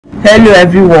Hello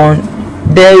everyone.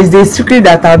 There is a secret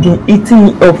that I've been eating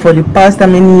me up for the past how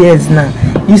many years now.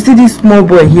 You see this small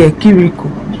boy here, Kiriku.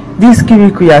 This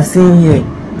Kiriku you are seeing here,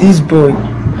 this boy.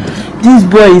 This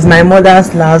boy is my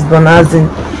mother's last born, as in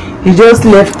he just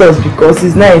left us because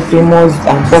he's not a famous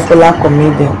and popular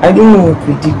comedian. I don't know what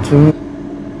he did to me.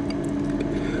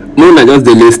 No, na just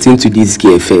dey lis ten to dis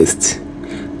girl first.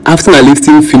 After na lis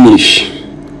ten finish,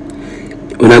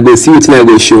 una go see wetin I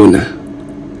go show una.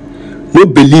 No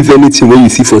believe anything wey you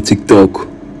see for TikTok.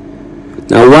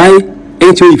 Na why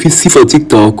anything wey you fit see for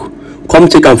TikTok, come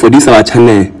check am for dis our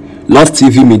channel, Lost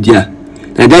TV Media.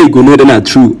 Na there you go know whether na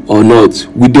true or not.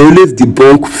 We dey always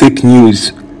debunk fake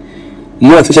news,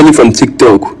 more especially from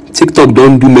TikTok. TikTok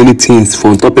don do many things for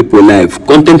on top people life.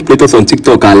 Con ten t creators on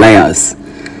TikTok are liars.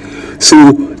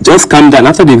 So just calm down.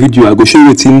 After the video, I go show you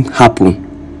wetin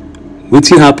happen.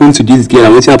 Wetin happen to this girl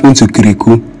and wetin happen to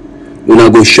Kiriku. Una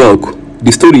go shock.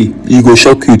 The story e go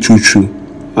shock you true.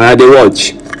 Una dey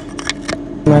watch.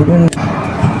 My goodness.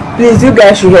 Please, you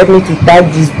guys should help me to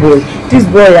tag this boy. This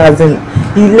boy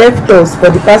he left us for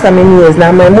the past how many years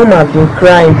now. My mom have been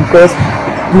crying because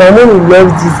my mom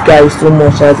loves this guy so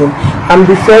much. As in, I'm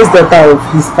the first daughter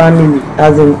of his family.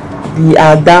 As in, the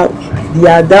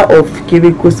Ada of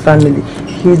Kiriku's family.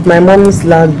 He's my mommy's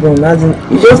last born. As in,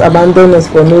 he just abandoned us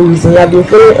for no reason. He have been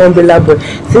following Umbrella Boy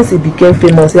since he became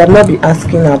famous. He have not been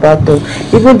asking about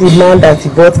us. Even the man that he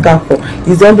bought car for,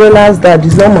 his Umbrella's dad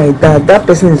is not my dad. That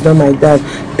person is not my dad.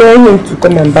 Tell him to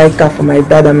come and buy car for my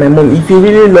dad and my mom. If he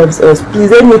really loves us, please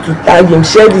help me to tag him.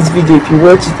 Share this video if you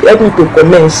watch it. Help me to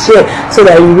comment, share, so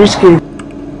that you reach Kiriku.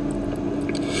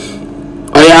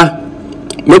 Oh yeah,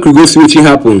 make we go see wetin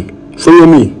happen. Follow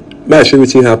me. Make I show you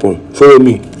wetin happen. Follow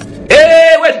me.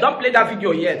 Hey, wait, don't play that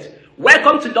video yet.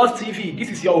 Welcome to Lost TV. This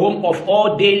is your home of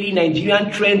all daily Nigerian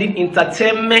trending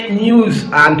entertainment news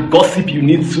and gossip you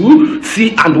need to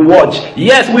see and watch.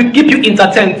 Yes, we keep you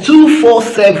entertained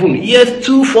 247. Yes,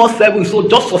 247. So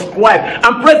just subscribe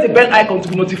and press the bell icon to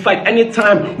be notified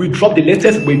anytime we drop the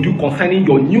latest video concerning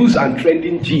your news and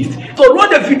trending gist. So roll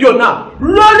the video now.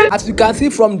 Roll it. As you can see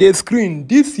from the screen,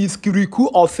 this is Kiriku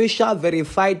official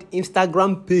verified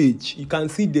Instagram page. You can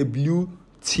see the blue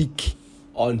tick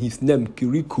on his name,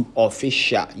 Kiriku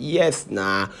official. Yes,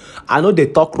 nah, I know they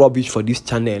talk rubbish for this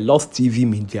channel, Lost TV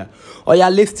Media. Oh yeah,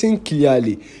 listen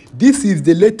clearly. This is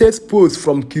the latest post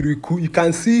from Kiriku. You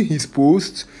can see his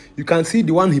post. You can see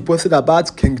the one he posted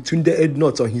about King Tunde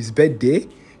Ednut on his birthday.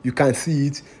 You can see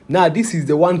it. Now this is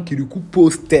the one Kiriku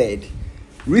posted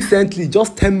recently,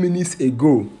 just 10 minutes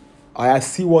ago. I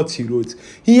see what he wrote.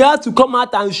 He had to come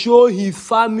out and show his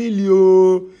family.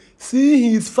 Oh,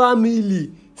 see his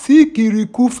family. See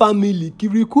Kiriku family.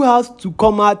 Kiriku has to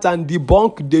come out and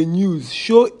debunk the news.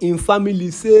 Show in family.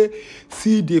 Say,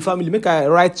 see the family. Make I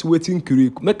write waiting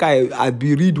Kiriku. Make I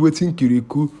be read waiting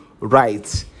Kiriku.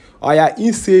 Right. Oh yeah,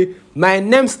 he say, my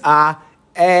names are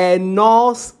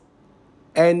Enos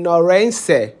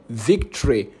Enorense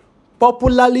Victory,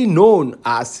 popularly known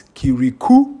as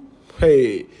Kiriku.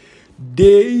 Hey,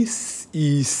 this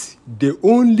is the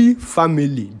only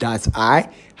family that I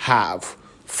have.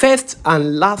 First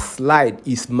and last slide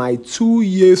is my 2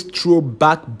 years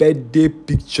throwback birthday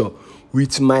picture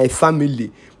with my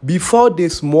family before the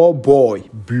small boy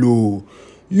blow.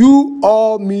 You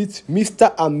all meet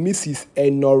Mr. and Mrs.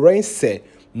 Enorense,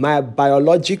 my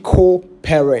biological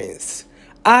parents.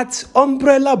 At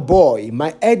Umbrella Boy,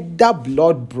 my elder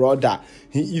blood brother,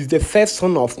 he is the first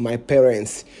son of my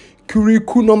parents.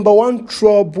 Kiriku number one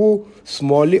trouble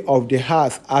Smalley of the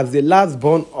house as the last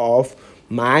born of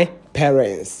my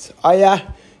parents. Oh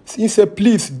yeah, since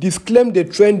please disclaim the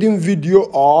trending video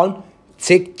on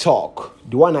TikTok,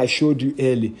 the one I showed you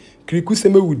early. Kiriku say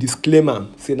me with disclaimer,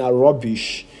 say na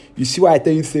rubbish. You see why I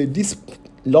tell you say this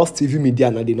Lost TV Media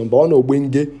na the number one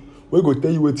ogbenge. We go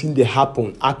tell you wetin dey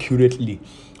happen accurately.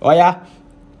 Oh yeah,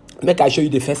 make I show you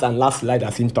the first and last slide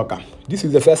as in talker. This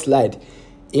is the first slide.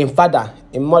 In father,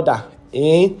 in mother,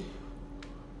 in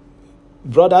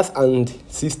brothers and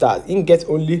sisters. In get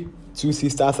only 2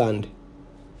 sisters and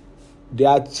there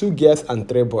are 2 girls and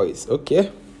 3 boys.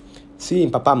 Okay, see in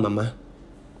papa and mama,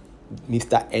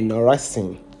 Mr.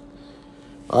 Enorense.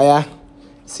 Oh yeah,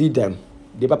 see them.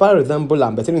 The papa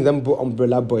resemble but he resemble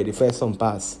Umbrella Boy, the first son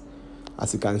pass.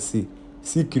 As you can see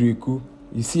Kiriku.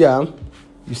 You see him?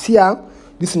 You see him?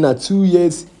 This is a 2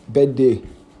 years birthday,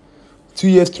 2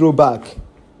 years throwback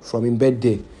from his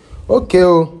birthday. Okay,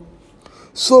 oh.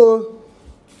 So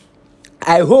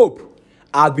I hope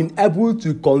I've been able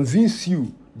to convince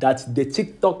you that the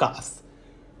TikTokers,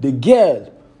 the girl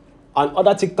and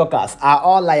other TikTokers are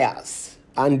all liars.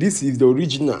 And this is the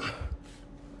original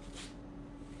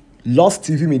Lost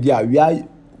TV Media, where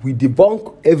we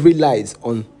debunk every lies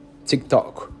on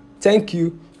TikTok. Thank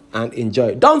you and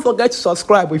enjoy. Don't forget to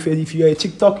subscribe if you're a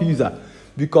TikTok user,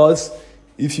 because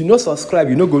if you no subscribe,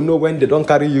 you no go know when they don't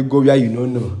carry you go where you no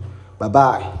know. Bye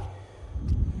bye.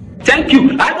 Thank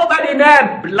you. I go by the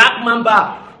name Black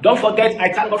Mamba. Don't forget,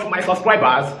 I thank God for my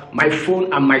subscribers, my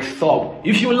phone, and my sub.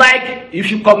 If you like,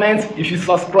 if you comment, if you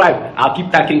subscribe, I'll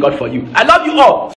keep thanking God for you. I love you all.